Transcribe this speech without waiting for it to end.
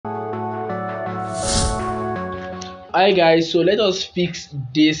Hi guys, so let us fix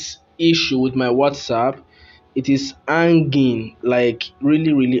this issue with my WhatsApp. It is hanging, like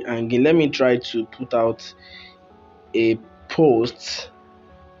really hanging. Let me try to put out a post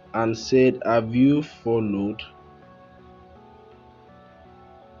and said, have you followed?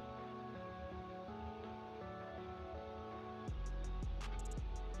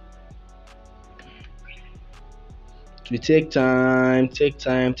 It will take time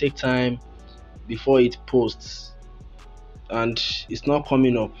before it posts, and it's not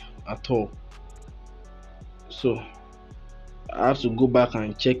coming up at all. So I have to go back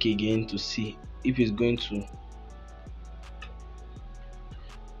and check again to see if it's going to.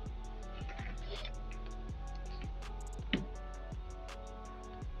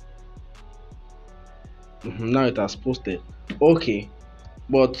 Now it has posted. Okay,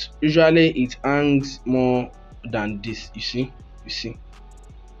 but usually it hangs more than this. You see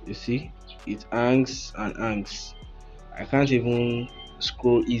it hangs and hangs. I can't even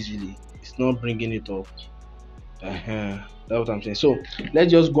scroll easily. It's not bringing it up. That's what I'm saying. So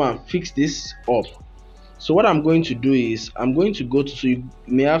let's just go and fix this up. So what I'm going to do is I'm going to go to, so you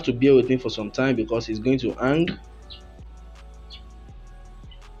may have to bear with me for some time because it's going to hang.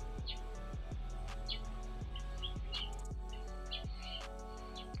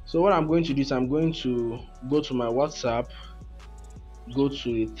 So what I'm going to do is I'm going to go to my WhatsApp, go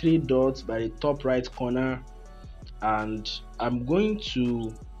to the three dots by the top right corner, and I'm going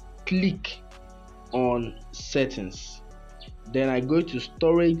to click on settings. Then I go to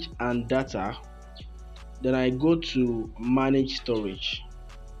storage and data. Then I go to manage storage.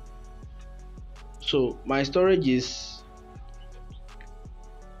 So my storage is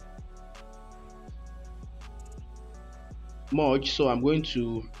much, so I'm going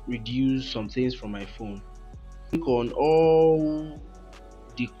to reduce some things from my phone. Click on all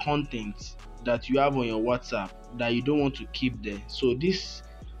the content that you have on your WhatsApp that you don't want to keep there. So this,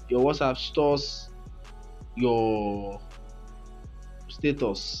 your WhatsApp stores your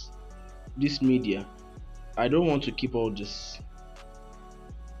status, this media. I don't want to keep all this,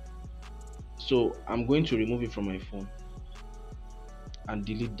 so I'm going to remove it from my phone and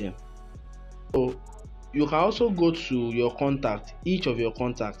delete them. So you can also go to your contact, each of your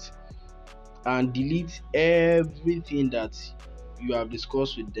contacts, and delete everything that you have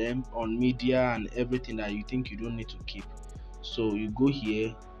discussed with them on media and everything that you think you don't need to keep. So you go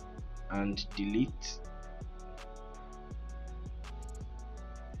here and delete.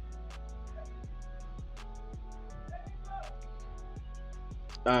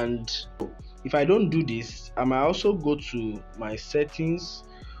 And if I don't do this, I might also go to my settings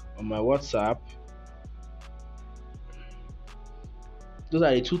on my WhatsApp. Those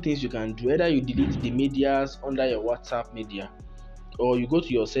are the two things you can do. Either you delete the medias under your WhatsApp media, or you go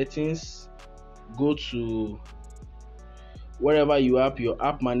to your settings, go to wherever you have your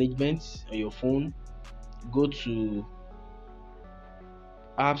app management on your phone, go to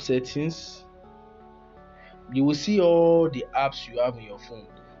app settings. You will see all the apps you have on your phone.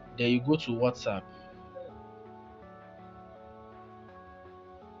 Then you go to WhatsApp.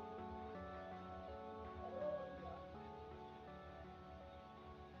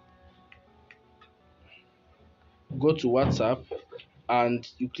 Go to WhatsApp and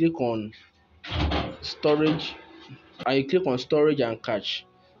you click on storage, and cache.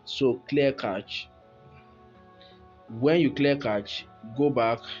 So clear cache. When you clear cache, go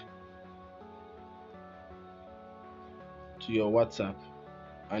back to your WhatsApp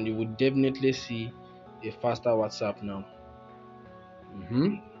and you will definitely see a faster WhatsApp now.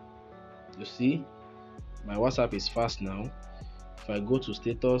 You see, my WhatsApp is fast now. If I go to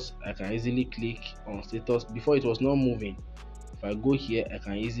status, I can easily click on status. Before it was not moving. If I go here, I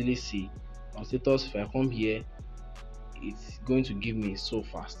can easily see on status. If I come here, it's going to give me so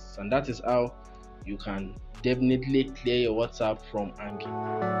fast. And that is how you can definitely clear your WhatsApp from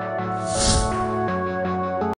hanging.